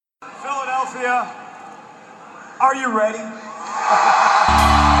Mafia, are you ready?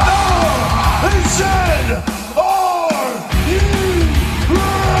 They said, are you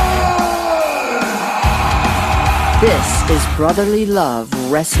ready? This is Brotherly Love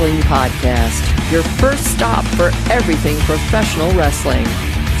Wrestling Podcast, your first stop for everything professional wrestling.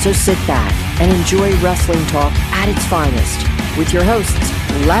 So sit back and enjoy wrestling talk at its finest with your hosts,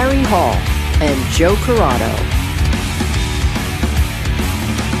 Larry Hall and Joe Corrado.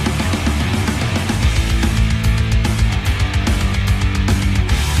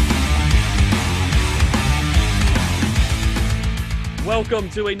 Welcome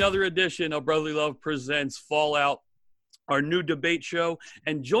to another edition of Brotherly Love Presents Fallout, our new debate show.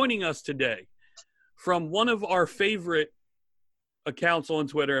 And joining us today from one of our favorite accounts on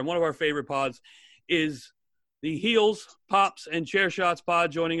Twitter and one of our favorite pods is the Heels, Pops, and Chair Shots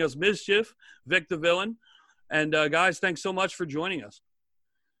pod. Joining us, Mischief, Vic the Villain. And guys, thanks so much for joining us.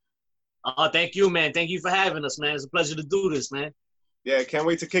 Thank you, man. Thank you for having us, man. It's a pleasure to do this, man. Yeah, can't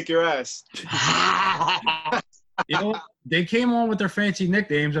wait to kick your ass. You know, they came on with their fancy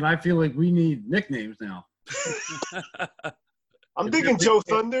nicknames, and I feel like we need nicknames now. I'm thinking Joe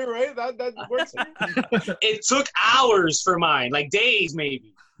Thunder, right? That works. It took hours for mine, like days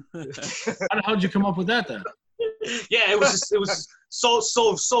maybe. How'd you come up with that then? Yeah, it was so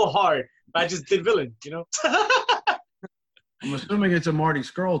hard. I just did villain, you know. I'm assuming it's a Marty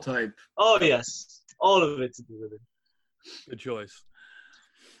Scurll type. Oh yes, all of it to do with it. Good choice.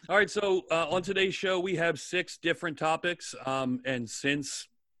 All right, so on today's show, we have 6 different topics, and since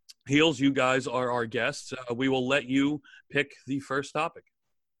Heels, you guys are our guests, we will let you pick the first topic.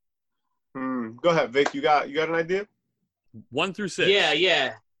 Go ahead, Vic. You got an idea? 1 through 6.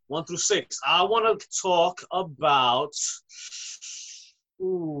 Yeah. 1 through 6. I want to talk about.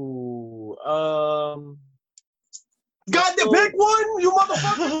 Got to pick one, you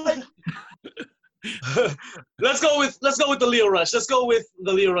motherfucker. Let's go with the Lio Rush. Let's go with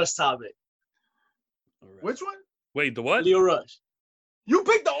the Lio Rush topic. Right. Which one? Wait, the what? Lio Rush. You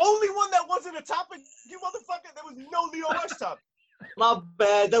picked the only one that wasn't a topic, you motherfucker. There was no Lio Rush topic. My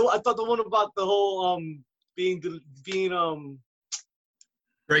bad. I thought the one about the whole being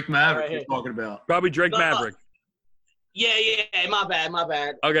Drake Maverick right you're talking about. Probably Drake Maverick. Yeah. My bad.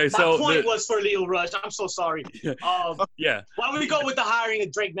 Okay, so my point was for Lio Rush. I'm so sorry. Yeah. Why would we go with the hiring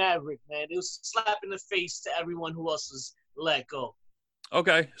of Drake Maverick, man? It was a slap in the face to everyone who else was let go.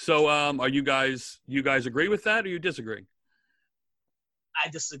 Okay, so are you guys agree with that or you disagree? I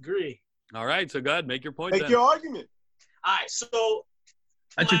disagree. All right, so go ahead, make your point. Make then. your argument. All right, so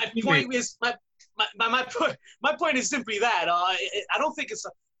my point is simply that I don't think it's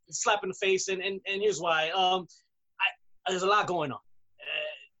a slap in the face, and here's why. There's a lot going on.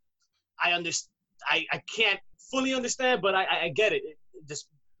 I can't fully understand, but I get it.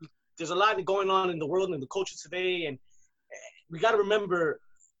 There's a lot going on in the world and the culture today, and we got to remember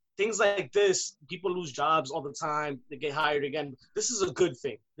things like this. People lose jobs all the time. They get hired again. This is a good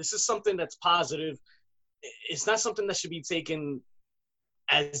thing. This is something that's positive. It's not something that should be taken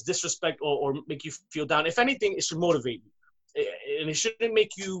as disrespect or make you feel down. If anything, it should motivate you, and it shouldn't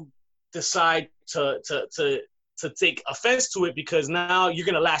make you decide to take offense to it because now you're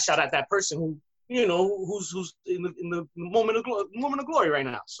gonna lash out at that person who who's in the moment of glory right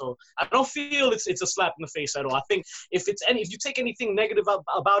now. So I don't feel it's a slap in the face at all. I think if you take anything negative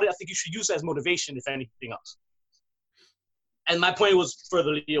about it, I think you should use it as motivation, if anything else. And my point was for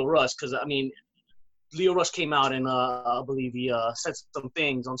the Lio Rush because I mean, Lio Rush came out and I believe he said some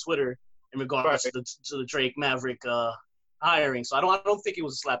things on Twitter in regards to the Drake Maverick hiring. So I don't think it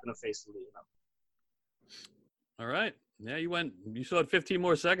was a slap in the face to Lio. No. All right. Yeah, you still had 15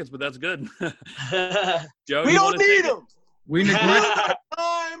 more seconds, but that's good. Joe, We don't need him. We neglected,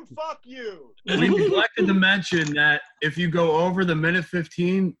 Time. Fuck you. we neglected to mention that if you go over the minute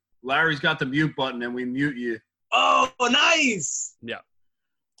 15, Larry's got the mute button and we mute you. Oh, nice. Yeah.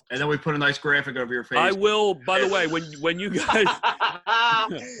 And then we put a nice graphic over your face. I will, by the way, when you guys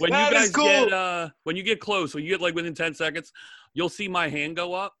when you get close, when you get like within 10 seconds, you'll see my hand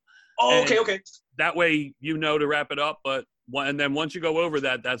go up. Oh, okay. That way you know to wrap it up, and then once you go over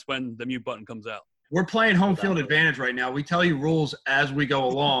that, that's when the mute button comes out. We're playing home field advantage right now. We tell you rules as we go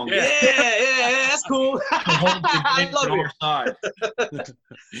along. Yeah. Yeah, that's cool. I love our side.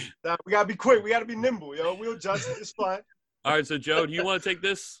 We gotta be quick. We gotta be nimble, yo. We'll adjust. It's fine. All right, so Joe, do you want to take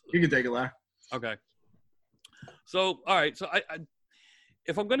this? You can take it, Larry. Okay. So, all right. So, I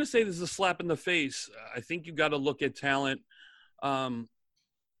if I'm going to say this is a slap in the face, I think you got to look at talent.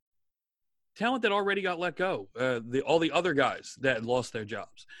 Talent that already got let go. All the other guys that lost their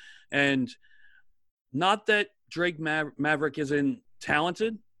jobs, and not that Drake Maverick isn't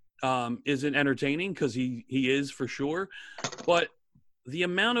talented. isn't entertaining, because he is for sure. But the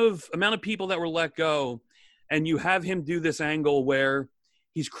amount of people that were let go, and you have him do this angle where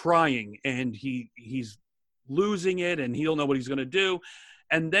he's crying and he's losing it and he don't know what he's going to do.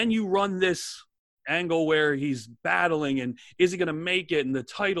 And then you run this angle where he's battling and is he going to make it? And the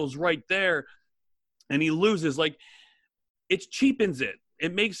title's right there and he loses. Like, it cheapens it.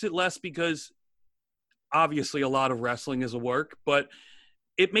 It makes it less, because obviously a lot of wrestling is a work, but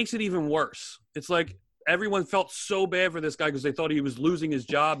it makes it even worse. It's like everyone felt so bad for this guy because they thought he was losing his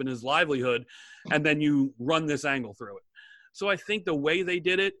job and his livelihood. And then you run this angle through it. So I think the way they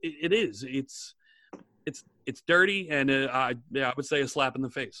did it, it's dirty, and I would say a slap in the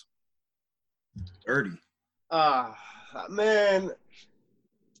face. Dirty. Man,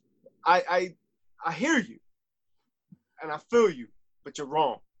 I hear you, and I feel you, but you're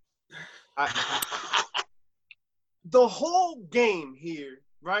wrong. The whole game here,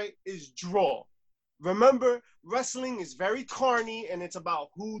 right, is draw. Remember, wrestling is very carny, and it's about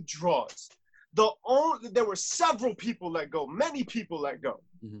who draws. There were several people let go, many people let go.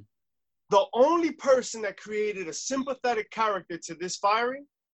 Mm-hmm. The only person that created a sympathetic character to this firing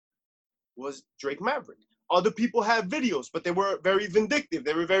was Drake Maverick. Other people had videos, but they were very vindictive.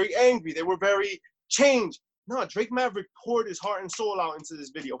 They were very angry. They were very changed. No, Drake Maverick poured his heart and soul out into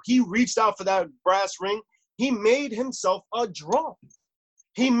this video. He reached out for that brass ring. He made himself a draw.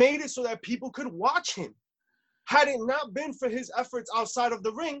 He made it so that people could watch him. Had it not been for his efforts outside of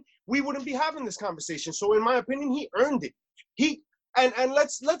the ring, we wouldn't be having this conversation. So in my opinion, he earned it. And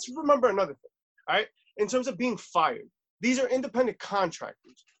let's remember another thing, all right? In terms of being fired, these are independent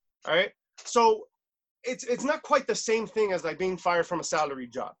contractors, all right? So it's not quite the same thing as like being fired from a salary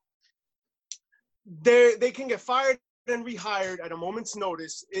job. They can get fired and rehired at a moment's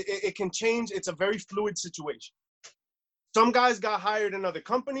notice. It can change. It's a very fluid situation. Some guys got hired in other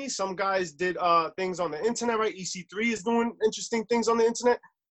companies. Some guys did things on the internet, right? EC3 is doing interesting things on the internet.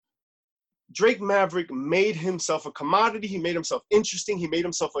 Drake Maverick made himself a commodity. He made himself interesting. He made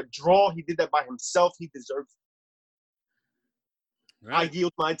himself a draw. He did that by himself. He deserves it. Right. I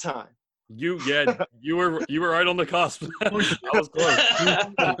yield my time. You were right on the cusp. That was close.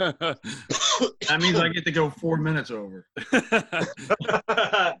 That means I get to go 4 minutes over.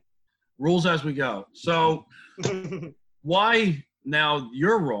 Rules as we go. So why now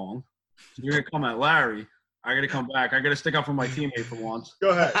you're wrong? You're gonna come at Larry. I gotta come back. I gotta stick up for my teammate for once. Go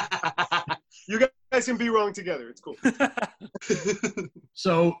ahead. You guys can be wrong together. It's cool.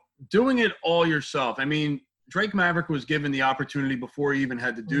 So doing it all yourself. I mean, Drake Maverick was given the opportunity before he even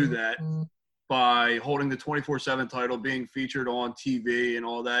had to do that by holding the 24/7 title, being featured on TV and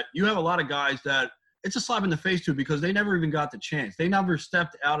all that. You have a lot of guys that it's a slap in the face to because they never even got the chance. They never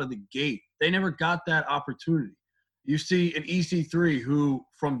stepped out of the gate. They never got that opportunity. You see an EC3 who,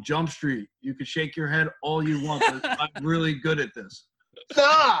 from Jump Street, you could shake your head all you want, but I'm really good at this.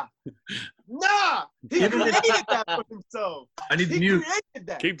 Nah. He created that for himself. I need to mute. Created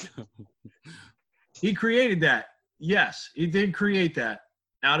that. He created that. Yes, he did create that.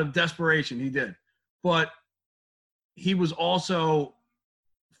 Out of desperation, he did. But he was also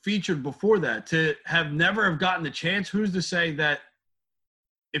featured before that. To have never have gotten the chance, who's to say that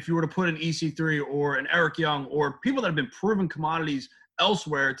if you were to put an EC3 or an Eric Young or people that have been proven commodities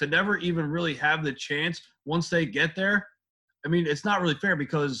elsewhere to never even really have the chance once they get there? I mean, it's not really fair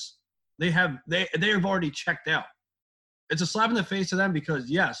because they have already checked out. It's a slap in the face to them because,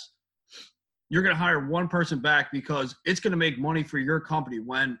 yes, you're going to hire one person back because it's going to make money for your company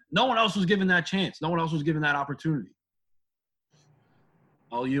when no one else was given that chance. No one else was given that opportunity.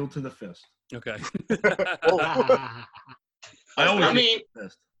 I'll yield to the fist. Okay. All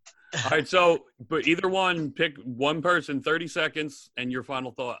right, so, but either one, pick one person, 30 seconds, and your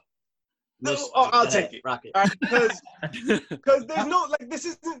final thought. I'll take it. Rocket. All right, because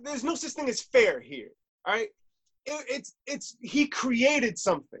there's no such thing as fair here. All right, it's he created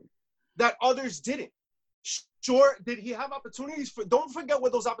something that others didn't. Sure, did he have opportunities don't forget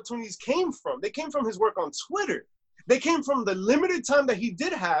where those opportunities came from. They came from his work on Twitter. They came from the limited time that he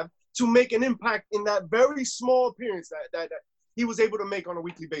did have to make an impact in that very small appearance that he was able to make on a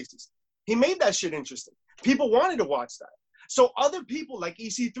weekly basis. He made that shit interesting. People wanted to watch that. So other people like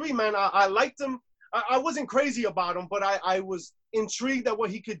EC3, man, I liked him. I wasn't crazy about him, but I was intrigued at what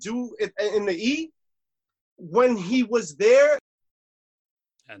he could do in the E when he was there.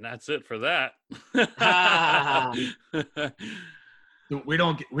 And that's it for that. We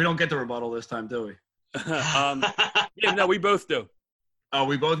don't get the rebuttal this time, do we? Yeah, no, we both do. Oh,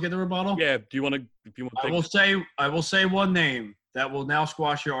 we both get the rebuttal? Yeah. Do you want to? If you want to, I will say one name that will now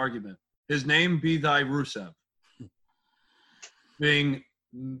squash your argument. His name be thy Rusev. Being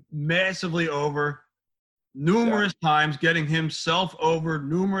massively over numerous times, getting himself over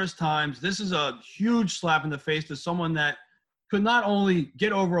numerous times. This is a huge slap in the face to someone that could not only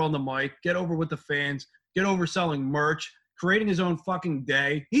get over on the mic, get over with the fans, get over selling merch, creating his own fucking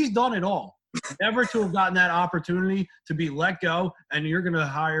day. He's done it all. Never to have gotten that opportunity to be let go, and you're going to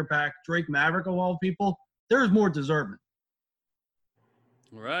hire back Drake Maverick of all people. There's more deserving.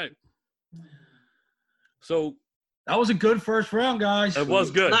 All right. So that was a good first round, guys. It was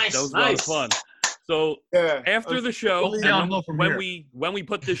good. Nice, that was nice. a lot of fun. So after the show, and when we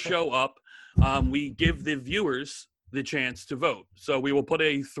put this show up, we give the viewers the chance to vote. So we will put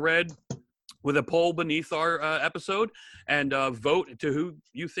a thread with a poll beneath our episode and vote to who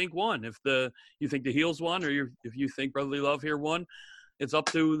you think won. If you think the heels won, or if you think Brotherly Love here won, it's up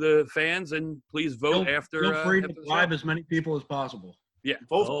to the fans. And please vote after. Feel free to bribe as many people as possible. Yeah,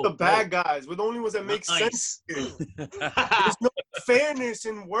 vote for the bad guys. We're the only ones that make sense. There's no fairness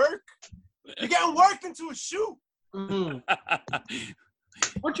in work. You're getting worked into a shoe. Aren't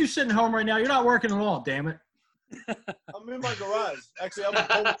you sitting home right now? You're not working at all. Damn it. I'm in my garage. Actually,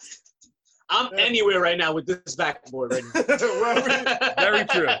 I'm anywhere right now with this backboard right now. Very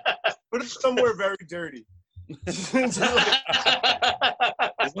true. Put it somewhere very dirty. It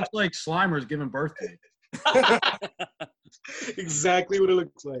looks like Slimer's giving birthday. Exactly what it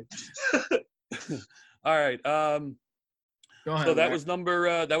looks like. All right. Go ahead. So that was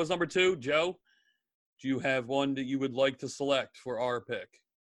number 2. Joe, do you have one that you would like to select for our pick?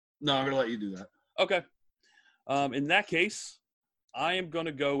 No, I'm gonna let you do that. Okay. In that case, I am going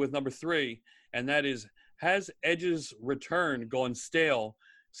to go with number 3, and that is, has Edge's return gone stale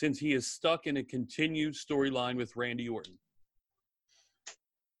since he is stuck in a continued storyline with Randy Orton?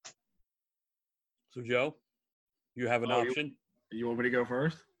 So, Joe, you have an option? You want me to go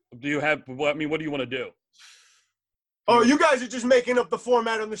first? Do you have, what do you want to do? Oh, you guys are just making up the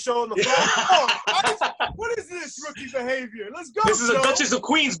format on the show on the phone. What is this rookie behavior? Let's go. This is a Duchess of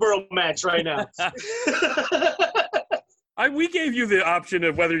Queensborough match right now. We gave you the option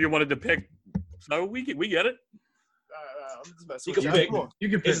of whether you wanted to pick, so we get it. You can pick. You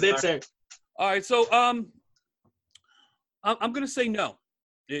can pick. It's their turn. All right, so I'm going to say no.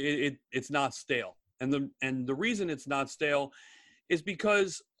 It's not stale, and the reason it's not stale is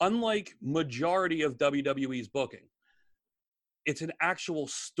because, unlike majority of WWE's booking, it's an actual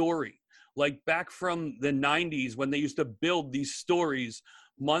story. Like back from the 90s when they used to build these stories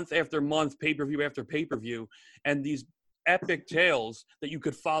month after month, pay-per-view after pay-per-view, and these epic tales that you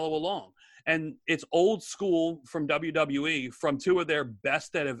could follow along. And it's old school from WWE, from 2 of their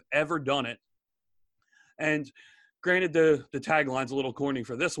best that have ever done it. And granted, the tagline's a little corny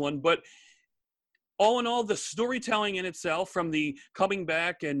for this one, but all in all, the storytelling in itself, from the coming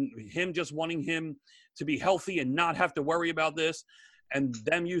back and him just wanting him to be healthy and not have to worry about this, and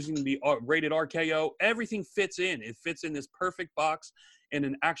them using the rated RKO, everything fits in. It fits in this perfect box in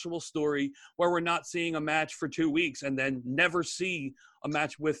an actual story where we're not seeing a match for 2 weeks and then never see a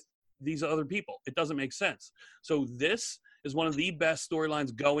match with these other people. It doesn't make sense. So this is one of the best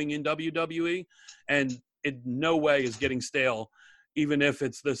storylines going in WWE, and it no way is getting stale, even if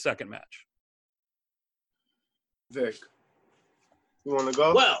it's the second match. Vic, you want to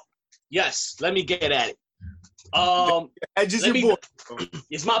go? Well, yes. Let me get at it. Edge is your boy.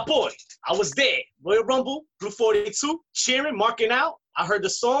 It's my boy. I was there. Royal Rumble, Blue 42, cheering, marking out. I heard the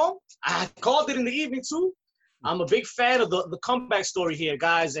song. I called it in the evening too. I'm a big fan of the comeback story here,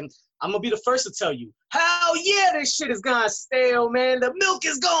 guys, and I'm gonna be the first to tell you, hell yeah, this shit is gone stale, man. The milk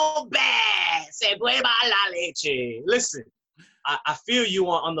is gone bad. Se prueba la leche. Listen, I feel you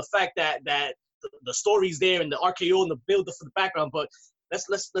on the fact that the story's there and the RKO and the build for the background, but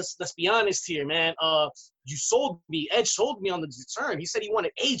let's be honest here, man. You sold me. Edge sold me on the return. He said he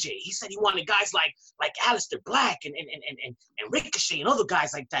wanted AJ. He said he wanted guys like Aleister Black and Ricochet and other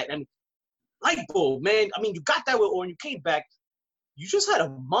guys like that. And light bulb, man. I mean, you got that with Orton. You came back. You just had a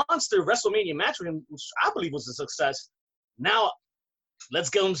monster WrestleMania match with him, which I believe was a success. Now, let's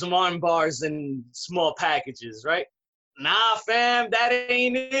give him some arm bars and small packages, right? Nah, fam, that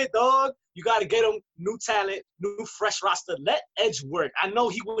ain't it, dog. You got to get him new talent, new fresh roster. Let Edge work. I know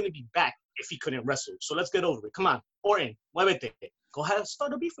he wouldn't be back if he couldn't wrestle. So let's get over it. Come on, Orton, muévete. Go ahead,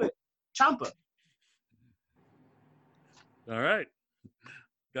 start the beef with Ciampa. All right.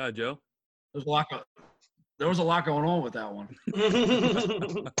 Go ahead, Joe. There was a lot going on with that one.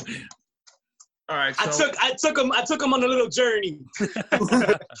 All right. So I took him on a little journey.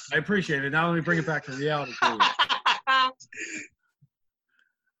 I appreciate it. Now let me bring it back to reality.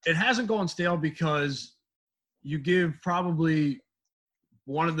 It hasn't gone stale because you give probably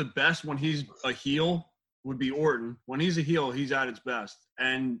one of the best when he's a heel would be Orton. When he's a heel, he's at its best.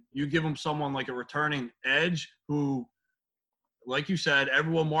 And you give him someone like a returning Edge who, like you said,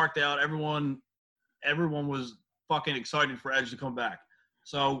 everyone marked out, everyone was fucking excited for Edge to come back.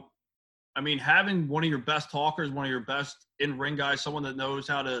 So, I mean, having one of your best talkers, one of your best in-ring guys, someone that knows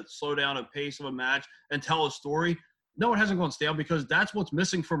how to slow down a pace of a match and tell a story, no, it hasn't gone stale because that's what's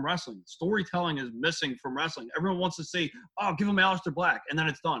missing from wrestling. Storytelling is missing from wrestling. Everyone wants to say, oh, give him Aleister Black, and then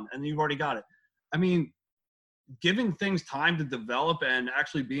it's done, and you've already got it. I mean, giving things time to develop and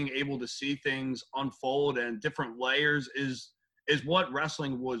actually being able to see things unfold and different layers is what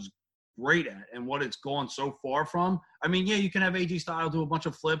wrestling was great at and what it's gone so far from. I mean, yeah, you can have AJ Styles do a bunch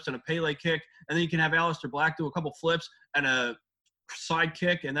of flips and a Pele kick, and then you can have Aleister Black do a couple flips and a side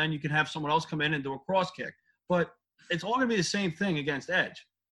kick, and then you can have someone else come in and do a cross kick. But it's all going to be the same thing against Edge.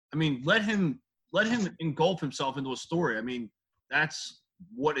 I mean, let him engulf himself into a story. I mean, that's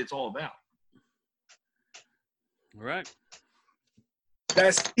what it's all about. All right.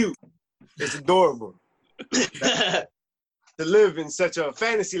 That's cute. It's adorable. To live in such a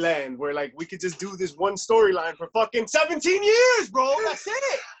fantasy land where, like, we could just do this one storyline for fucking 17 years, bro. That's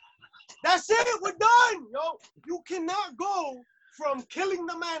it. That's it. We're done, yo. You cannot go from killing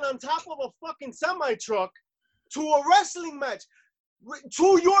the man on top of a fucking semi-truck to a wrestling match.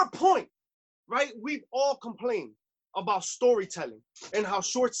 To your point, right? We've all complained about storytelling and how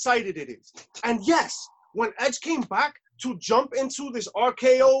short-sighted it is. And yes, when Edge came back to jump into this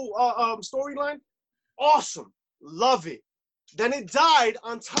RKO storyline, awesome. Love it. Then it died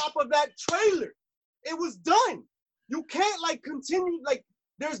on top of that trailer. It was done. You can't, like, continue. Like,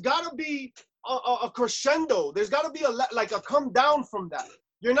 there's got to be a crescendo. There's got to be a come down from that.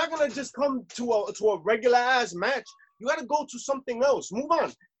 You're not going to just come to a regular-ass match. You got to go to something else. Move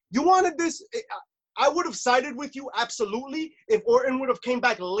on. You wanted this. I would have sided with you, absolutely, if Orton would have came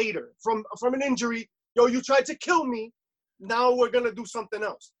back later from an injury. Yo, you tried to kill me. Now we're going to do something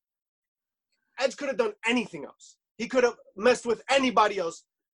else. Edge could have done anything else. He could have messed with anybody else,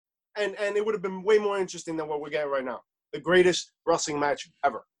 and it would have been way more interesting than what we're getting right now. The greatest wrestling match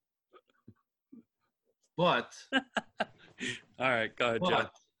ever. But all right, go ahead,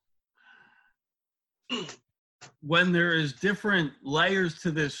 John. When there is different layers to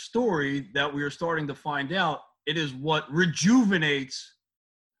this story that we are starting to find out, it is what rejuvenates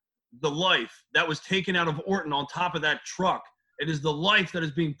the life that was taken out of Orton on top of that truck. It is the life that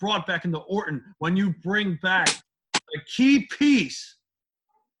is being brought back into Orton when you bring back a key piece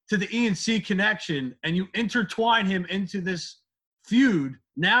to the ENC connection and you intertwine him into this feud.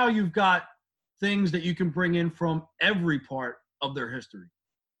 Now you've got things that you can bring in from every part of their history.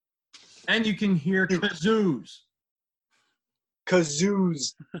 And you can hear kazoos.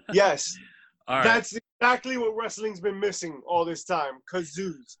 Kazoos. Yes. All right. That's exactly what wrestling's been missing all this time.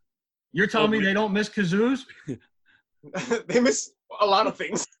 Kazoos. You're telling me they don't miss kazoos? They miss a lot of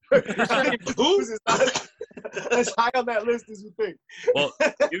things. Kazoos is not as high on that list as you think. Well,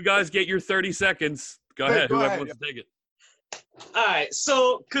 you guys get your 30 seconds. Go ahead. Whoever wants to take it. All right,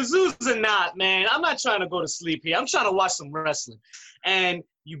 so kazoos or not, man, I'm not trying to go to sleep here. I'm trying to watch some wrestling. And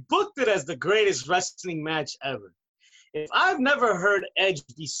you booked it as the greatest wrestling match ever. If I've never heard Edge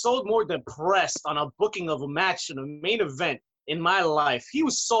be so more depressed on a booking of a match in a main event in my life, he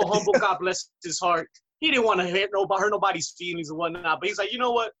was so humble, God bless his heart. He didn't want to hurt nobody's feelings and whatnot, but he's like, you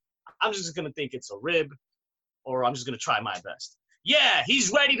know what? I'm just going to think it's a rib, or I'm just going to try my best. Yeah,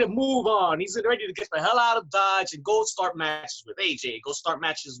 he's ready to move on. He's ready to get the hell out of Dodge and go start matches with AJ, go start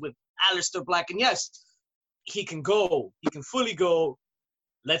matches with Aleister Black. And yes, he can go. He can fully go.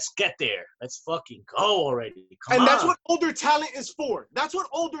 Let's get there. Let's fucking go already. Come on. And that's what older talent is for. That's what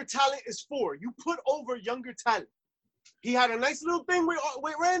older talent is for. You put over younger talent. He had a nice little thing with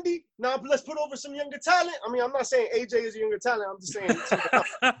Randy. Now let's put over some younger talent. I mean, I'm not saying AJ is a younger talent. I'm just saying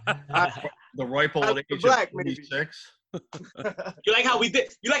the ripe old age of Black, 26. You like how we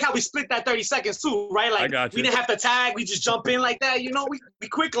did? You like how we split that 30 seconds too, right? Like I got you. We didn't have to tag. We just jump in like that. You know, we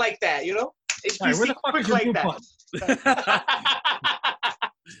quick like that. You know, Right, where the fuck quick is your like mute that. button?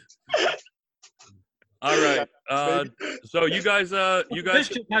 All right. So you guys, This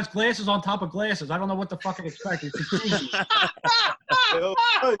shit has glasses on top of glasses. I don't know what the fucking expect. It's confusing. Yo,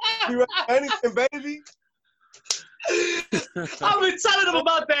 you ready for anything, baby? I've been telling them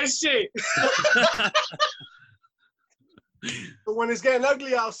about that shit. But when it's getting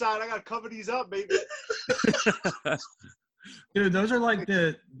ugly outside, I gotta cover these up, baby. Dude, those are like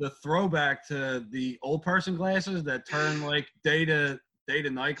the throwback to the old person glasses that turn like day to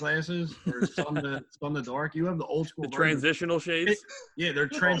night glasses or sun to dark. You have the old school the version. transitional shades. Yeah, they're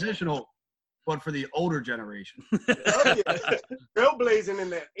transitional, but for the older generation. Oh, yeah. Trailblazing in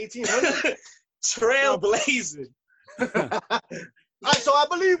the 1800s. Trailblazing. All right, so I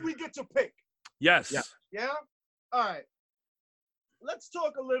believe we get to pick. Yes. Yeah. Yeah? All right. Let's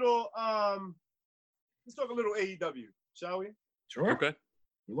talk a little AEW, shall we? Sure. Okay.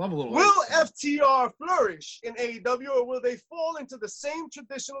 We love a little. Will FTR flourish in AEW, or will they fall into the same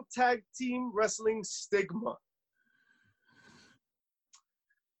traditional tag team wrestling stigma?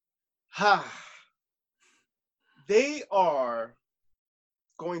 They are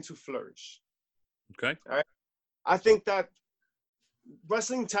going to flourish. Okay. I think that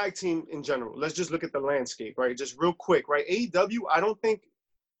wrestling tag team in general, let's just look at the landscape, right? Just real quick, right? AEW, I don't think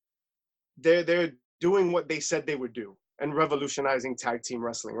they're doing what they said they would do and revolutionizing tag team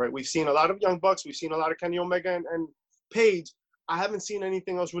wrestling, right? We've seen a lot of Young Bucks. We've seen a lot of Kenny Omega and Paige. I haven't seen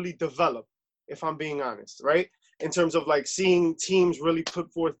anything else really develop, if I'm being honest, right? In terms of like seeing teams really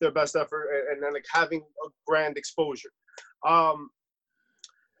put forth their best effort and then like having a grand exposure.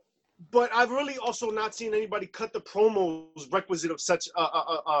 But I've really also not seen anybody cut the promos requisite of such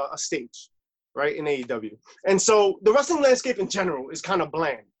a stage, right, in AEW. And so the wrestling landscape in general is kind of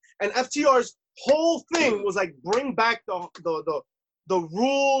bland. And FTR's whole thing was like bring back the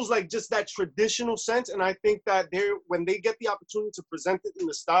rules, like just that traditional sense. And I think that when they get the opportunity to present it in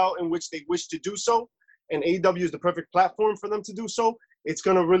the style in which they wish to do so, and AEW is the perfect platform for them to do so, it's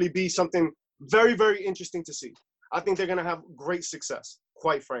going to really be something very, very interesting to see. I think they're going to have great success.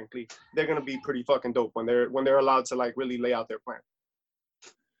 Quite frankly, they're going to be pretty fucking dope when they're allowed to like really lay out their plan.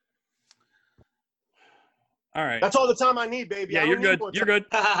 All right. That's all the time I need, baby. Yeah, you're good. You're good.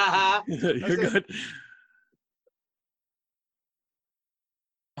 You're good.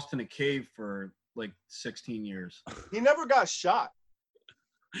 Lost in a cave for like 16 years. He never got shot.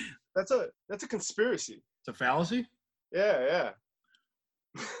 That's a conspiracy. It's a fallacy? Yeah.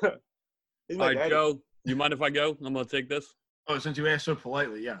 All right, Joe, you mind if I go? I'm going to take this. Oh, since you asked so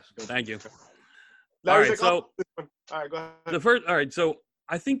politely, yes. Go. Thank you. Larry's All right, like, all right, go ahead. So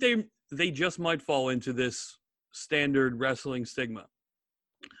I think they just might fall into this standard wrestling stigma.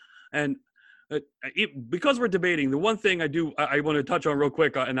 And because we're debating, the one thing I want to touch on real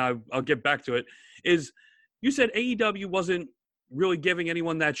quick, and I'll get back to it, is you said AEW wasn't really giving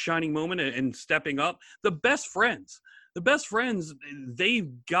anyone that shining moment and stepping up. The best friends, they've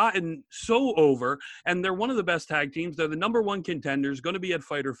gotten so over, and they're one of the best tag teams. They're the number one contenders, going to be at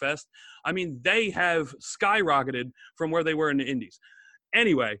Fyter Fest. I mean, they have skyrocketed from where they were in the Indies.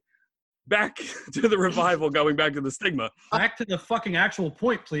 Anyway, back to the Revival, going back to the stigma. Back to the fucking actual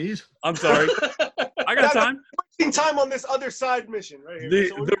point, please. I'm sorry. I got time. Wasting time on this other side mission right here.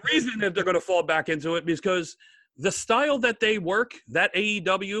 The reason that they're going to fall back into it is because the style that they work, that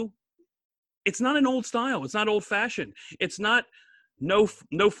AEW, it's not an old style. It's not old-fashioned. It's not no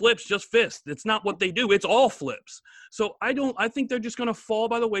flips, just fists. It's not what they do. It's all flips. So I think they're just going to fall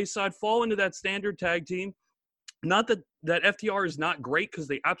by the wayside, fall into that standard tag team. Not that FTR is not great, because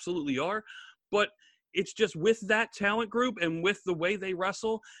they absolutely are, but it's just with that talent group and with the way they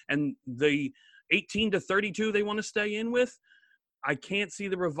wrestle and the 18 to 32 they want to stay in with, I can't see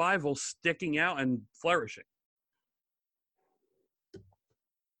the Revival sticking out and flourishing.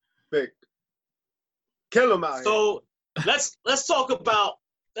 Big. Kill him out. So let's talk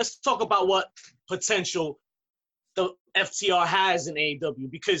about what potential the FTR has in AEW,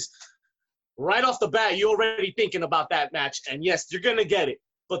 because right off the bat you're already thinking about that match, and yes, you're gonna get it.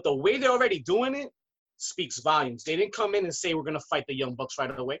 But the way they're already doing it speaks volumes. They didn't come in and say we're gonna fight the Young Bucks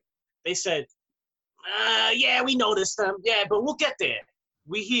right away. They said, yeah, we noticed them. Yeah, but we'll get there.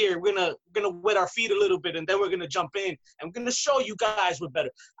 We here. We're gonna wet our feet a little bit, and then we're gonna jump in, and we're gonna show you guys we're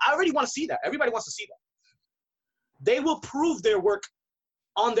better. I already want to see that. Everybody wants to see that. They will prove their work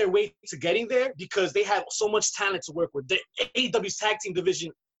on their way to getting there, because they have so much talent to work with. The AEW's tag team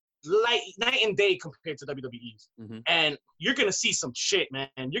division, night and day compared to WWE's. Mm-hmm. And you're going to see some shit, man.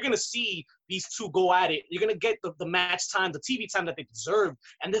 You're going to see these two go at it. You're going to get the match time, the TV time that they deserve,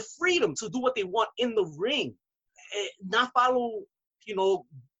 and the freedom to do what they want in the ring. Not follow,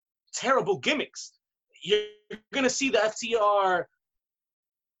 terrible gimmicks. You're going to see the FTR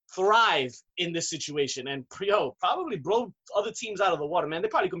thrive in this situation, and probably blow other teams out of the water, man. They're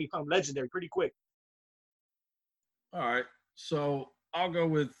probably gonna become legendary pretty quick. All right, so I'll go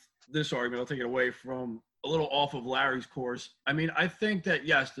with this argument. I'll take it away from a little off of Larry's course. I mean, I think that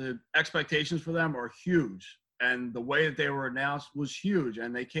yes, the expectations for them are huge, and the way that they were announced was huge,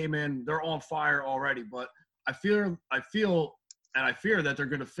 and they came in, they're on fire already. But I feel, and I fear that they're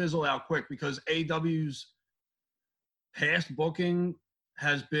going to fizzle out quick, because AEW's past booking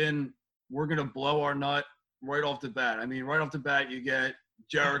has been, we're going to blow our nut right off the bat. I mean, right off the bat, you get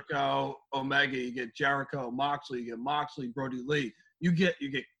Jericho, Omega, you get Jericho, Moxley, you get Moxley, Brody Lee. you get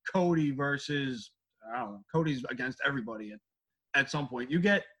Cody versus, I don't know, Cody's against everybody at some point.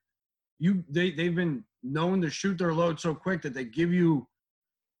 They've been known to shoot their load so quick that they give you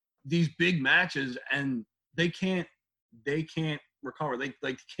these big matches and they can't recover.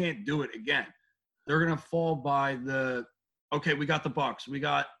 They can't do it again. They're gonna fall by we got the Bucks, we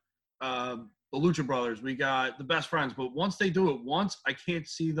got the Lucha Brothers, we got the Best Friends, but once they do it once, I can't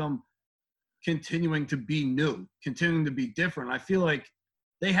see them continuing to be new, continuing to be different. I feel like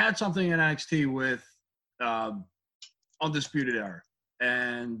they had something in NXT with Undisputed Era,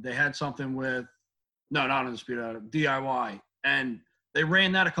 and they had something with not Undisputed Era, DIY, and they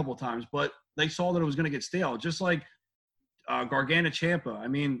ran that a couple of times, but they saw that it was going to get stale, just like Gargano Ciampa. I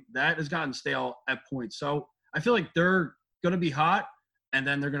mean, that has gotten stale at points. So I feel like they're going to be hot, and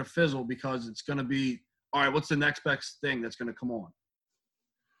then they're going to fizzle because it's going to be, all right, what's the next best thing that's going to come on?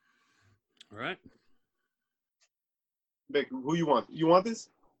 All right. Vic, who you want? You want this?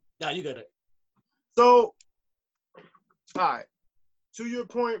 Yeah, you got it. So, all right. To your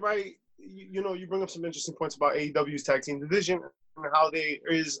point, right, you know, you bring up some interesting points about AEW's tag team division and how there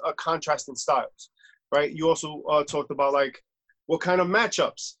is a contrast in styles, right? You also talked about, like, what kind of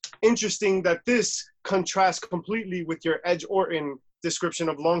matchups. Interesting that this contrasts completely with your Edge Orton description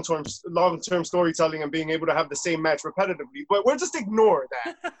of long-term storytelling and being able to have the same match repetitively. But we'll just ignore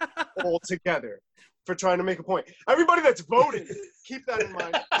that altogether for trying to make a point. Everybody that's voting, keep that in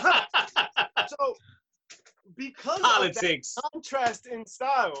mind. So, because politics, of that contrast in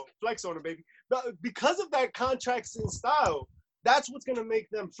style, flex on it, baby. Because of that contrast in style, that's what's going to make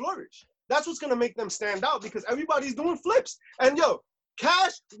them flourish. That's what's going to make them stand out because everybody's doing flips. And,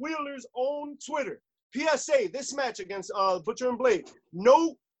 Cash Wheeler's own Twitter. PSA, this match against Butcher and Blade.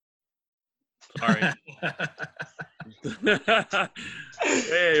 No. Sorry.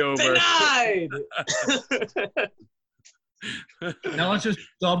 Hey, over. Denied. Now let's just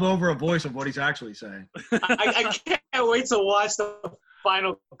dub over a voice of what he's actually saying. I can't wait to watch the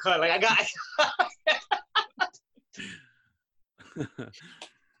final cut. Like, I got.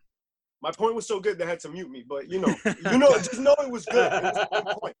 My point was so good they had to mute me, but just know it was good. It was a good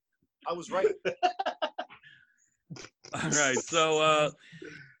point. I was right. All right, so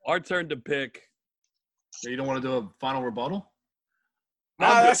our turn to pick. You don't want to do a final rebuttal?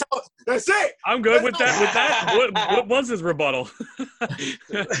 That's it. I'm good with that. What was his rebuttal?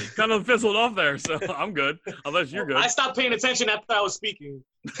 Kind of fizzled off there, so I'm good. Unless you're good. I stopped paying attention after I was speaking.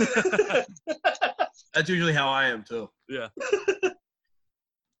 That's usually how I am too. Yeah.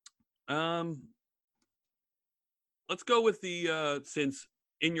 Let's go with the since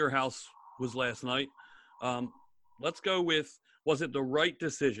In Your House was last night. Let's go with, was it the right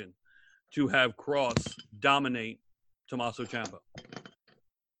decision to have Cross dominate Tommaso Ciampa?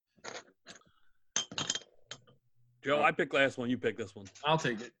 Joe, I picked last one. You picked this one. I'll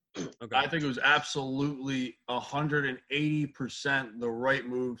take it. Okay. I think it was absolutely 180% the right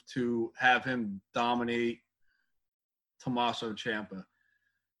move to have him dominate Tommaso Ciampa.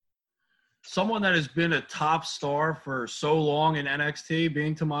 Someone that has been a top star for so long in NXT,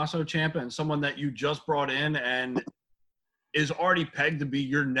 being Tommaso Ciampa, and someone that you just brought in and is already pegged to be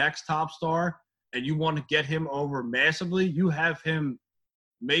your next top star, and you want to get him over massively, you have him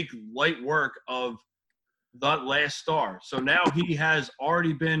make light work of that last star. So now he has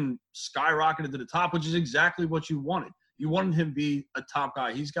already been skyrocketed to the top, which is exactly what you wanted. You wanted him to be a top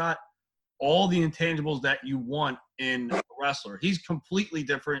guy. He's got all the intangibles that you want in a wrestler. He's completely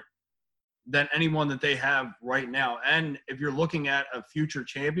different than anyone that they have right now. And if you're looking at a future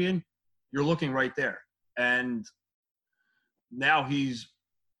champion, you're looking right there. And now he's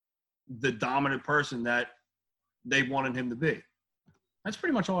the dominant person that they wanted him to be. That's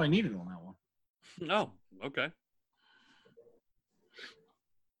pretty much all I needed on that one. Oh, okay.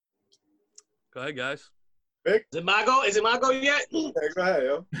 Go ahead, guys. Vic? Is it my go? Is it my go yet? Hey, go ahead,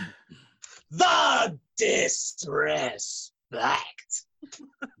 yo. The disrespect.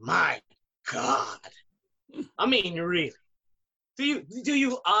 My God. I mean, really. Do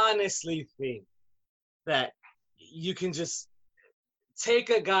you honestly think that you can just take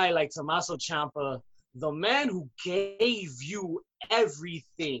a guy like Tommaso Ciampa, the man who gave you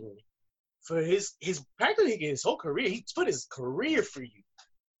everything for his practically his whole career, he's put his career for you,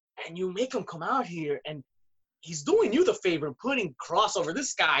 and you make him come out here and he's doing you the favor and putting Cross over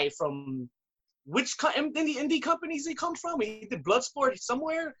this guy from which indie companies he come from? He did Bloodsport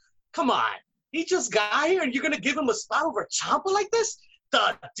somewhere? Come on. He just got here and you're going to give him a spot over Ciampa like this?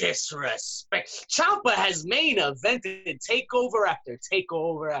 The disrespect. Ciampa has main evented takeover after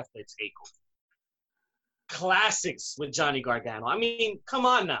takeover after takeover. Classics with Johnny Gargano. I mean, come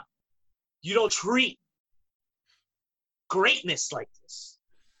on now. You don't treat greatness like this,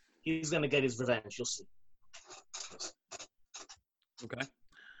 he's gonna get his revenge. You'll see. Okay.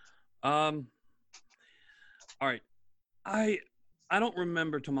 All right. I don't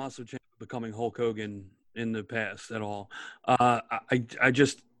remember Tommaso Ciampa becoming Hulk Hogan in the past at all. I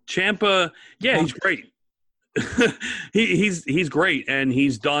just Ciampa, yeah, he's great. he's great, and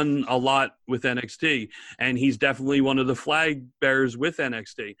he's done a lot with NXT, and he's definitely one of the flag bearers with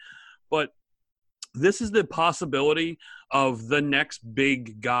NXT. But this is the possibility of the next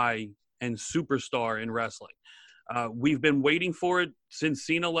big guy and superstar in wrestling. We've been waiting for it since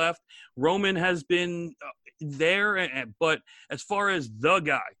Cena left. Roman has been there, but as far as the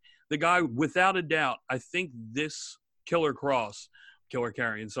guy without a doubt, I think this Karrion Kross,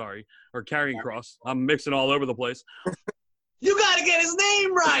 I'm mixing all over the place. You gotta get his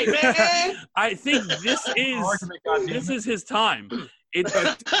name right, man. I think this is his time.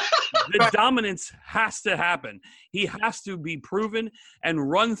 The dominance has to happen. He has to be proven and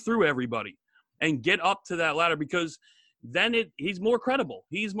run through everybody and get up to that ladder, because then he's more credible.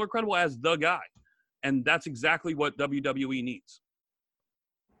 He's more credible as the guy. And that's exactly what WWE needs.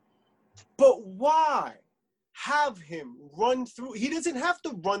 But why have him run through? He doesn't have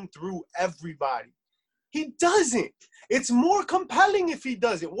to run through everybody. He doesn't. It's more compelling if he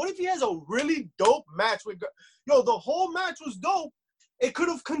does it. What if he has a really dope match with the whole match was dope. It could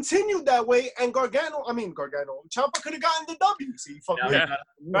have continued that way, and Ciampa could have gotten the W. See,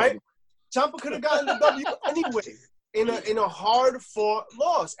 right? Ciampa could have gotten the W anyway in a hard-fought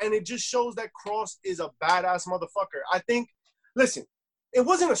loss, and it just shows that Kross is a badass motherfucker. I think, listen, it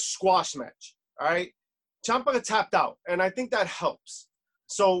wasn't a squash match, all right? Ciampa tapped out, and I think that helps.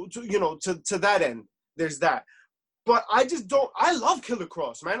 So, to that end, there's that. But I just don't – I love Killer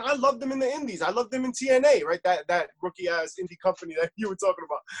Kross, man. I loved him in the Indies. I loved him in TNA, right? That rookie-ass indie company that you were talking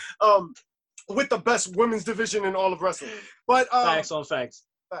about, with the best women's division in all of wrestling. But Facts on facts.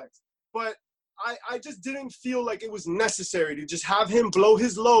 Facts. But I just didn't feel like it was necessary to just have him blow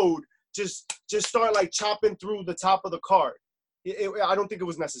his load, just start, like, chopping through the top of the card. I don't think it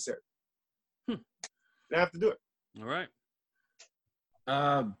was necessary. They have to do it. All right.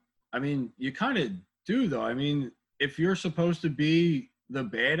 I mean, you kind of do, though. I mean, if you're supposed to be the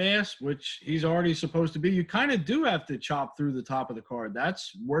badass, which he's already supposed to be, you kind of do have to chop through the top of the card.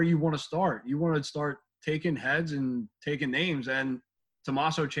 That's where you want to start. You want to start taking heads and taking names. And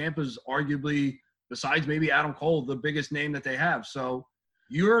Tommaso Ciampa is arguably, besides maybe Adam Cole, the biggest name that they have. So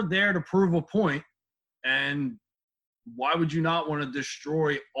you're there to prove a point, and why would you not want to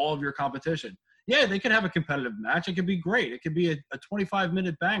destroy all of your competition? Yeah, they could have a competitive match. It could be great. It could be a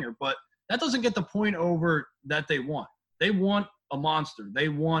 25-minute banger, but that doesn't get the point over that they want. They want a monster. They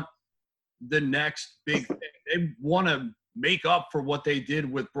want the next big thing. They want to make up for what they did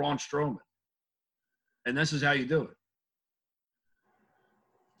with Braun Strowman. And this is how you do it.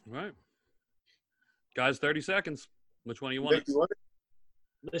 All right. Guys, 30 seconds. Which one do you want?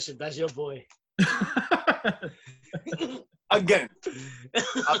 Listen, that's your boy. Again,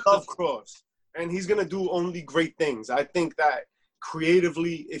 I love Kross, and he's going to do only great things. I think that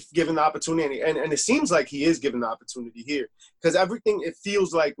creatively, if given the opportunity, and it seems like he is given the opportunity here, because everything, it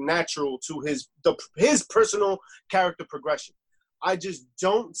feels like natural to his personal character progression. I just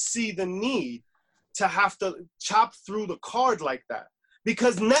don't see the need to have to chop through the card like that.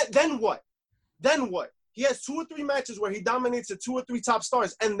 Because then what? Then what? He has 2 or 3 matches where he dominates the 2 or 3 top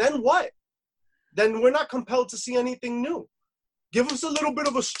stars, and then what? Then we're not compelled to see anything new. Give us a little bit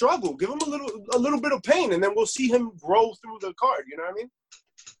of a struggle. Give him a little bit of pain, and then we'll see him grow through the card. You know what I mean?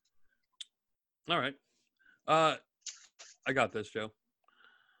 All right. I got this, Joe.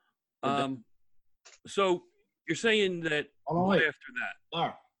 So you're saying that right after that. All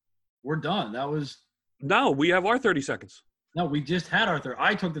right. We're done. That was – No, we have our 30 seconds. No, we just had our 30.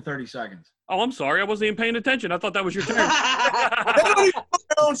 I took the 30 seconds. Oh, I'm sorry. I wasn't even paying attention. I thought that was your turn. They don't even do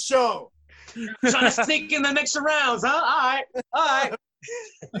their own show. Trying to sneak in the next rounds, huh? All right.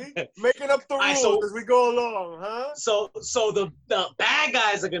 Making up the rules as we go along, huh? So the bad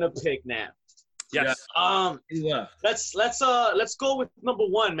guys are gonna pick now. Yes. Yeah. Let's go with number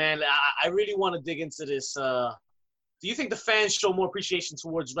 1, man. I really want to dig into this. Do you think the fans show more appreciation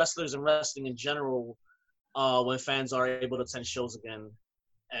towards wrestlers and wrestling in general when fans are able to attend shows again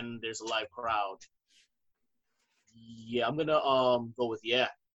and there's a live crowd? Yeah, I'm gonna go with yeah.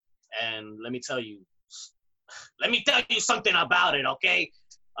 And let me tell you something about it, okay?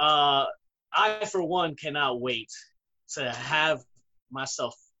 I, for one, cannot wait to have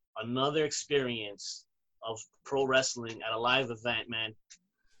myself another experience of pro wrestling at a live event, man.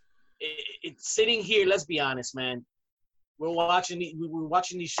 It's sitting here, let's be honest, man. We're watching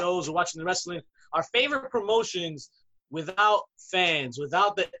these shows, we're watching the wrestling. Our favorite promotions, without fans,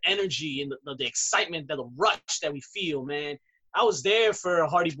 without the energy and the excitement, the rush that we feel, man. I was there for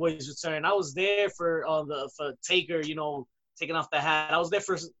Hardy Boy's return. I was there for Taker, taking off the hat. I was there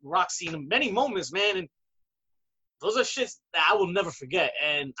for Roxy in many moments, man. And those are shits that I will never forget.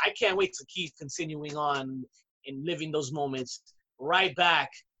 And I can't wait to keep continuing on and living those moments right back.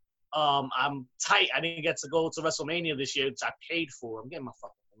 I'm tight. I didn't get to go to WrestleMania this year, which I paid for. I'm getting my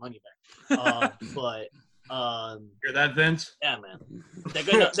fucking money back. Hear that, Vince? Yeah, man.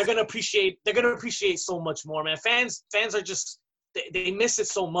 They're gonna appreciate so much more, man. Fans are just they miss it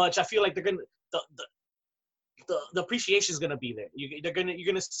so much. I feel like they're gonna the appreciation is gonna be there. You're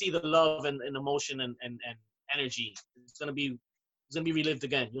gonna see the love and emotion and energy. It's gonna be relived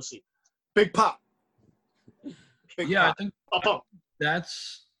again. You'll see. Big pop. Yeah, pop.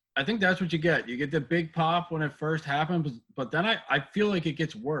 I think that's what you get. You get the big pop when it first happened, but then I feel like it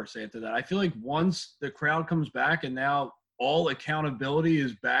gets worse after that. I feel like once the crowd comes back and now all accountability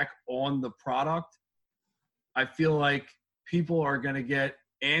is back on the product, I feel like people are going to get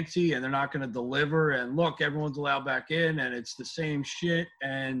antsy and they're not going to deliver. And look, everyone's allowed back in and it's the same shit.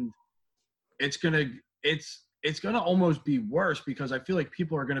 And it's going to almost be worse because I feel like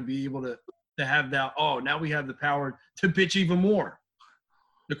people are going to be able to have that, oh, now we have the power to bitch even more.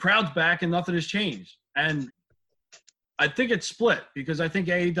 The crowd's back and nothing has changed. And I think it's split because I think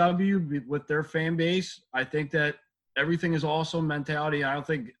AEW with their fan base, I think that everything is awesome mentality. I don't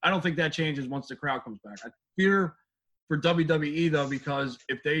think that changes once the crowd comes back. I fear for WWE though, because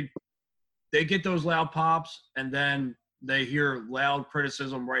if they get those loud pops and then they hear loud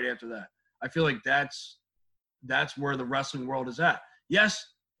criticism right after that, I feel like that's where the wrestling world is at. Yes,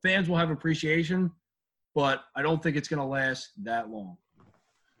 fans will have appreciation, but I don't think it's going to last that long.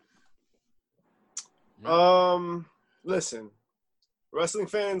 Listen, wrestling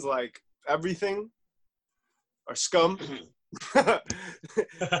fans, like everything, are scum.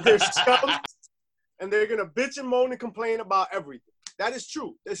 They're scum, and they're gonna bitch and moan and complain about everything. That is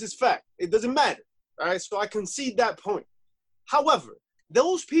true. This is fact. It doesn't matter. All right, so I concede that point. However,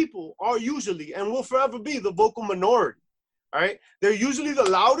 those people are usually and will forever be the vocal minority. All right, they're usually the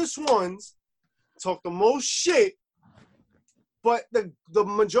loudest ones, talk the most shit. But the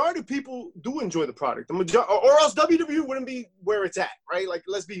majority of people do enjoy the product. Or else WWE wouldn't be where it's at, right? Like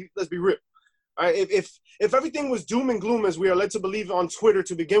let's be real. All right, if everything was doom and gloom as we are led to believe on Twitter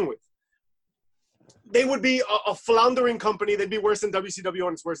to begin with, they would be a floundering company. They'd be worse than WCW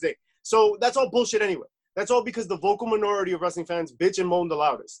on its worst day. So that's all bullshit anyway. That's all because the vocal minority of wrestling fans bitch and moan the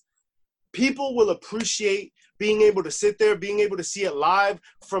loudest. People will appreciate being able to sit there, being able to see it live,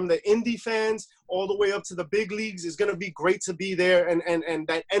 from the indie fans all the way up to the big leagues. Is going to be great to be there and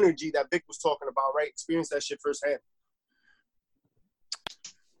that energy that Vic was talking about, right? Experience that shit firsthand.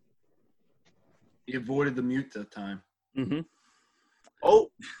 He avoided the mute that time. Mm-hmm. Oh,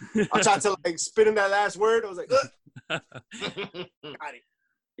 I tried to like spit in that last word. I was like, got it.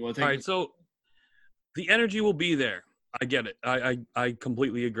 All right, so the energy will be there. I get it. I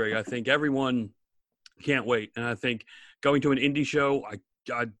completely agree. I think everyone can't wait, and I think going to an indie show,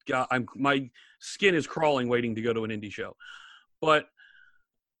 my skin is crawling waiting to go to an indie show. But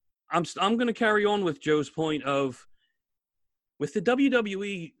I'm going to carry on with Joe's point of with the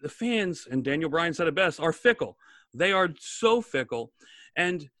WWE, the fans, and Daniel Bryan said it best, are fickle. They are so fickle,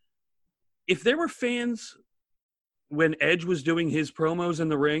 and if there were fans when Edge was doing his promos in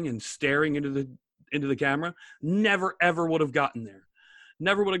the ring and staring into the camera, never, ever would have gotten there.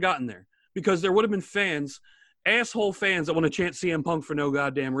 Never would have gotten there. Because there would have been fans, asshole fans that want to chant CM Punk for no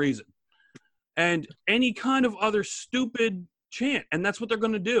goddamn reason. And any kind of other stupid chant. And that's what they're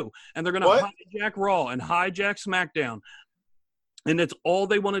going to do. And they're going to hijack Raw and hijack SmackDown. And that's all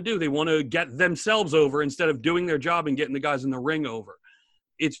they want to do. They want to get themselves over instead of doing their job and getting the guys in the ring over.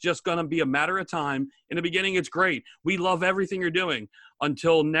 It's just going to be a matter of time. In the beginning, it's great. We love everything you're doing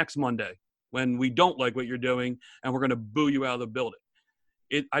until next Monday, when we don't like what you're doing and we're going to boo you out of the building.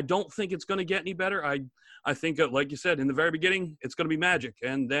 I don't think it's going to get any better. I think, like you said, in the very beginning, it's going to be magic,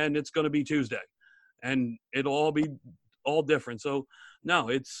 and then it's going to be Tuesday, and it'll all be all different. So,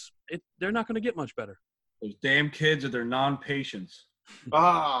 no, they're not going to get much better. Those damn kids are their non-patience.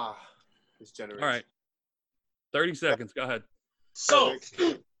 This generation. All right. 30 seconds. Go ahead. So,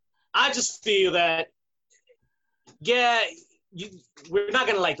 I just feel that, we're not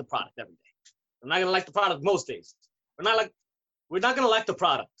going to like the product every day. We're not going to like the product most days. We're not going to like the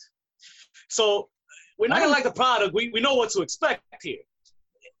product. So we're not going to like the product. We know what to expect here.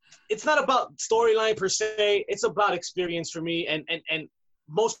 It's not about storyline per se. It's about experience for me. And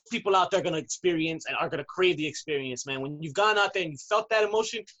most people out there are going to experience and are going to crave the experience, man. When you've gone out there and you felt that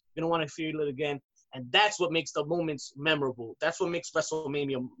emotion, you're going to want to feel it again. And that's what makes the moments memorable. That's what makes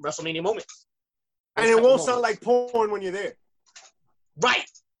WrestleMania moments. And it won't sound like porn when you're there. Right.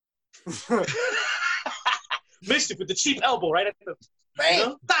 Mischief with the cheap elbow right at the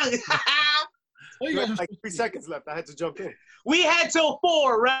bam. You guys are Like 3 seconds left. I had to jump in. We had till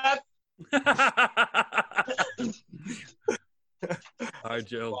 4, ref. All right,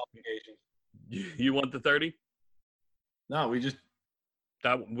 Joe. You want the 30? No, we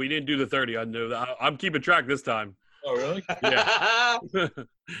We didn't do the 30. I know that. I'm keeping track this time. Oh, really? Yeah.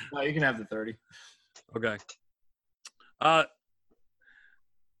 No, you can have the 30. Okay.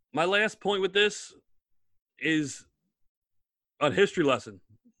 My last point with this is a history lesson.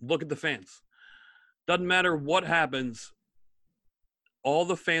 Look at the fans. Doesn't matter what happens. All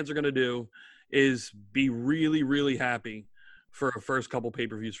the fans are going to do is be really, really happy for a first couple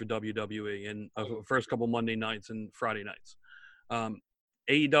pay-per-views for WWE and a first couple Monday nights and Friday nights.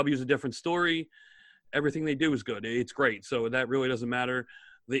 AEW is a different story. Everything they do is good. It's great. So that really doesn't matter.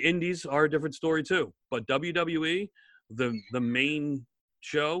 The indies are a different story too. But WWE, the main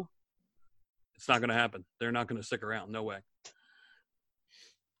show, it's not going to happen. They're not going to stick around. No way.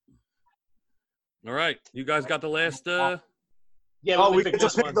 All right. You guys got the last Yeah, Oh, we we get pick to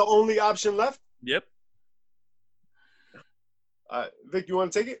this pick one. the only option left? Yep. Vic, you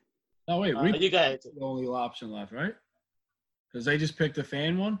want to take it? No, wait. We You got it. the only option left, right? Because they just picked the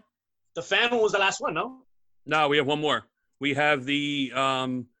fan one. The fan one was the last one, no? No, we have one more. We have the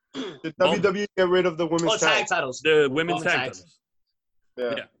Did WWE get rid of the women's tag tag? titles. women's tag tags. titles.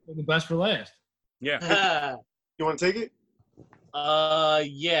 Yeah. Yeah. The best for last. Yeah. You want to take it?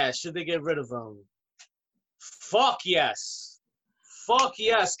 Yeah. Should they get rid of them? Fuck yes. Fuck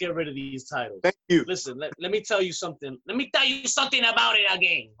yes. Get rid of these titles. Thank you. Listen, let me tell you something. Let me tell you something about it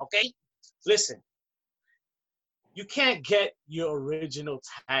again, okay? Listen. You can't get your original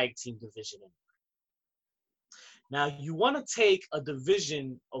tag team division in. Now, you want to take a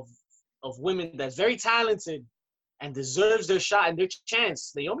division of women that's very talented and deserves their shot and their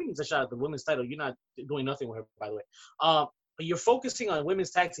chance. Naomi needs a shot at the women's title. You're not doing nothing with her, by the way. But you're focusing on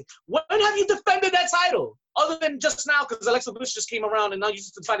women's tag team. When have you defended that title? Other than just now, because Alexa Bliss just came around and now you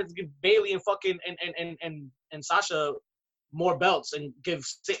just decided to give Bayley and fucking and Sasha more belts and give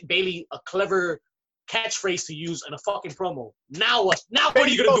Bayley a clever catchphrase to use in a fucking promo. Now what? Now what are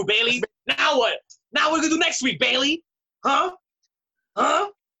you gonna do, Bayley? Now what? Now what are we gonna do next week, Bayley? Huh?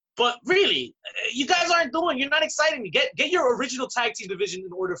 But really, you guys aren't doing. You're not exciting me. Get your original tag team division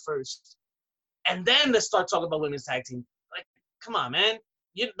in order first, and then let's start talking about women's tag team. Like, come on, man.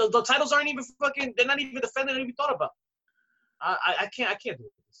 The titles aren't even fucking. They're not even defended. Or even thought about. I can't do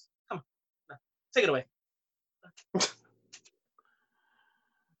this. Come on, take it away.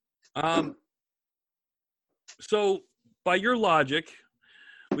 So by your logic,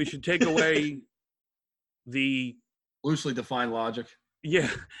 we should take away the Loosely defined logic.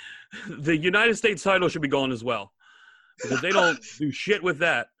 the United States title should be gone as well, because they don't do shit with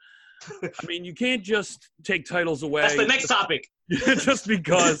that. I mean, you can't just take titles away. That's the next topic. Just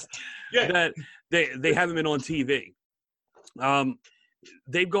because Yeah. that they haven't been on TV.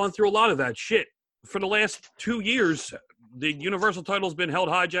 They've gone through a lot of that shit. For the last 2 years, the Universal title's been held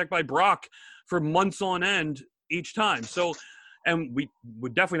hijacked by Brock for months on end each time. So, and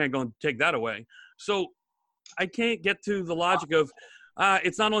we're definitely not going to take that away. So I can't get to the logic of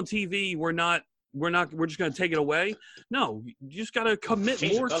it's not on TV. We're just going to take it away. No, you just got to commit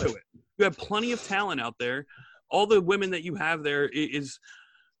Change more the to color. it. You have plenty of talent out there. All the women that you have there is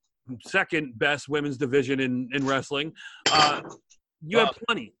second best women's division in wrestling. You have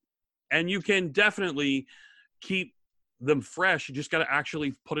plenty, and you can definitely keep them fresh. You just got to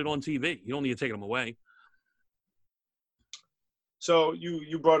actually put it on TV. You don't need to take them away. So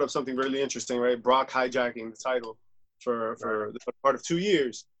you brought up something really interesting, right? Brock hijacking the title for the part of 2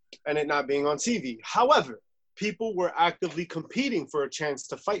 years and it not being on TV. However, people were actively competing for a chance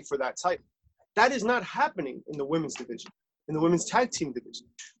to fight for that title. That is not happening in the women's division, in the women's tag team division.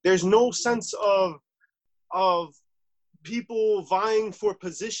 There's no sense of people vying for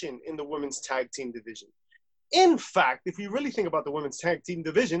position in the women's tag team division. In fact, if you really think about the women's tag team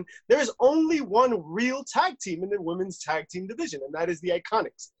division, there's only one real tag team in the women's tag team division, and that is the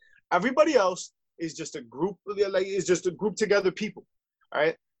Iconics. Everybody else is just a group, together people, all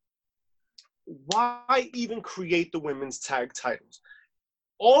right? Why even create the women's tag titles?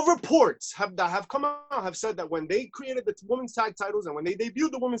 All reports that have come out have said that when they created the women's tag titles and when they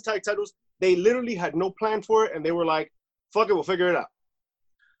debuted the women's tag titles, they literally had no plan for it, and they were like, fuck it, we'll figure it out.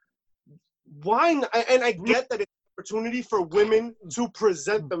 Why not? And I get that it's an opportunity for women to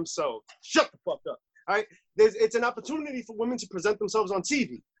present themselves. Shut the fuck up. All right? It's an opportunity for women to present themselves on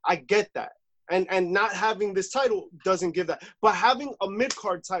TV. I get that. And not having this title doesn't give that. But having a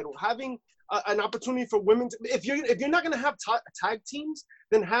mid-card title, having an opportunity for women, if you're not going to have tag teams,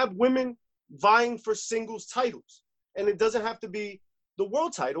 then have women vying for singles titles. And it doesn't have to be the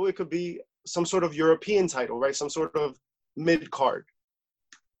world title. It could be some sort of European title, right? Some sort of mid-card.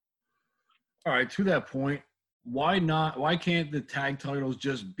 All right, to that point, why can't the tag titles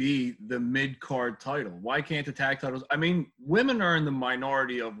just be the mid-card title? Why can't the tag titles? I mean, women are in the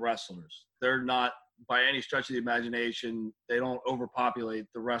minority of wrestlers. They're not, by any stretch of the imagination, they don't overpopulate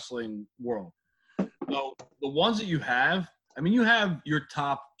the wrestling world. So the ones that you have, I mean, you have your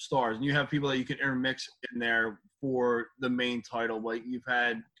top stars, and you have people that you can intermix in there for the main title. Like you've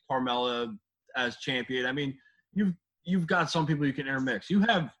had Carmella as champion. I mean, you've got some people you can intermix. You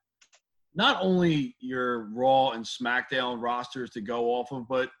have not only your Raw and SmackDown rosters to go off of,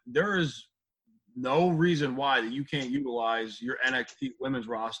 but there is no reason why that you can't utilize your NXT women's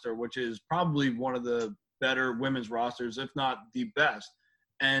roster, which is probably one of the better women's rosters, if not the best.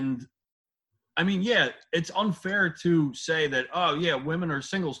 And I mean, yeah, it's unfair to say that, oh yeah, women are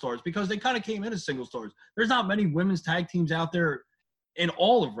single stars, because they kind of came in as single stars. There's not many women's tag teams out there in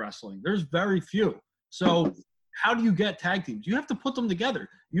all of wrestling. There's very few. So how do you get tag teams? You have to put them together.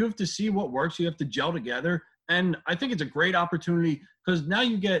 You have to see what works. You have to gel together. And I think it's a great opportunity, because now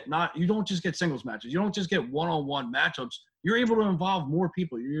you don't just get singles matches. You don't just get one-on-one matchups. You're able to involve more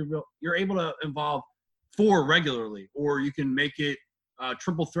people. You're able to involve 4 regularly, or you can make it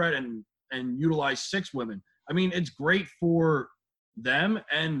triple threat and utilize 6 women. I mean, it's great for them,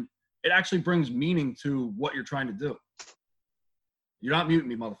 and it actually brings meaning to what you're trying to do. You're not muting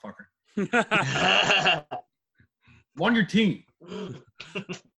me, motherfucker. Won your team.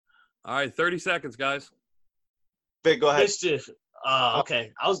 All right, 30 seconds, guys. Vic, go ahead. Mischief.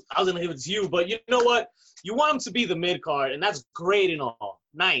 Okay. I was gonna give it to you, but you know what? You want him to be the mid card, and that's great and all.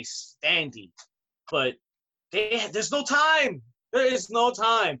 Nice, dandy. But there's no time. There is no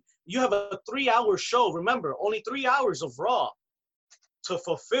time. You have a 3-hour show. Remember, only 3 hours of Raw to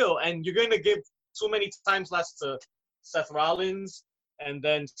fulfill, and you're gonna give too many time slots to Seth Rollins and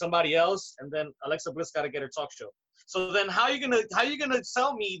then somebody else, and then Alexa Bliss got to get her talk show. So then, how are you gonna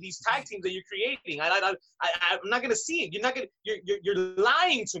sell me these tag teams that you're creating? I'm not gonna see it. You're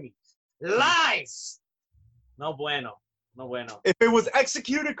lying to me. Lies. No bueno. No bueno. If it was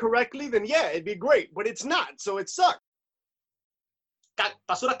executed correctly, then yeah, it'd be great. But it's not, so it sucks.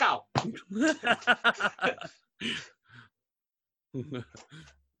 Basura cow.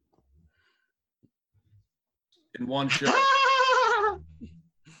 In one show.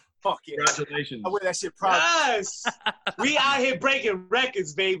 Fuck yeah. Congratulations. I wear that shit proud. Yes. We out here breaking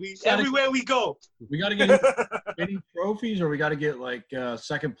records, baby. Everywhere we go. We got to get any trophies, or we got to get like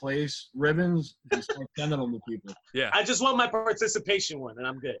second place ribbons and start sending them to people. Yeah. I just want my participation one, and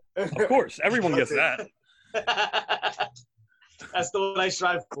I'm good. Of course. Everyone gets that. That's the one I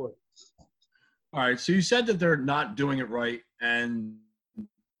strive for. All right. So you said that they're not doing it right, and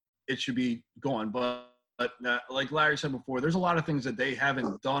it should be gone. But like Larry said before, there's a lot of things that they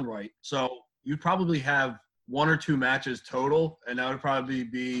haven't done right. So you'd probably have 1 or 2 matches total, and that would probably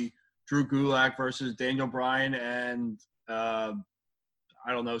be Drew Gulak versus Daniel Bryan and, I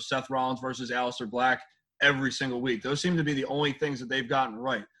don't know, Seth Rollins versus Aleister Black every single week. Those seem to be the only things that they've gotten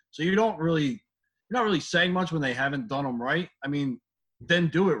right. So you're not really saying much when they haven't done them right. I mean, then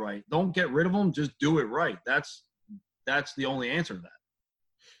do it right. Don't get rid of them. Just do it right. That's the only answer to that.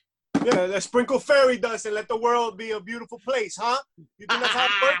 Yeah, let's sprinkle fairy dust and let the world be a beautiful place, huh? You think that's how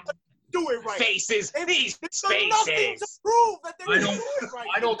it works? Do it right. Faces. These There's nothing to faces. prove that they're doing it right.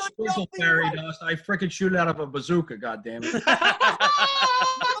 I don't There's sprinkle nothing fairy right. dust. I freaking shoot it out of a bazooka, goddammit.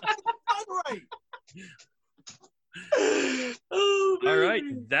 Right. Oh, All right.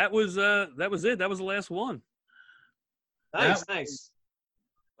 baby. That was it. That was the last one. Nice, nice.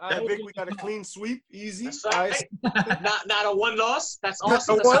 All right, Vic, we got a clean sweep. Easy. That's All right. right. Not a one loss. That's Not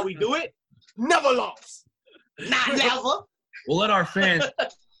awesome. a That's one. how we do it. Never lost. Not never. We'll let our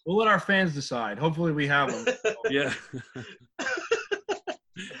fans decide. Hopefully we have them. Yeah.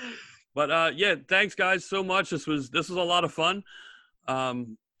 But yeah, thanks guys so much. This was a lot of fun. We're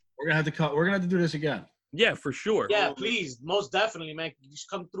gonna have to do this again. Yeah, for sure. Yeah, please. Most definitely, man. You should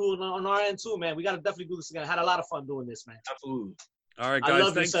come through on our end too, man. We got to definitely do this again. I had a lot of fun doing this, man. Absolutely. All right, I guys.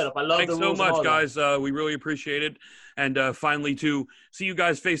 love your setup. I love thanks the so rules and all much, that. guys. We really appreciate it. And finally, to see you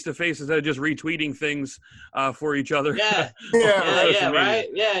guys face to face instead of just retweeting things for each other. Yeah. Yeah. Yeah, right?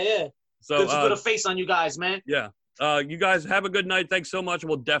 Yeah. So Good to put a face on you guys, man. yeah. You guys have a good night. Thanks so much.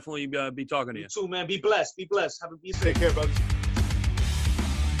 We'll definitely be talking to you. You too, man. Be blessed. Be blessed. Have a be safe. Take care, brothers.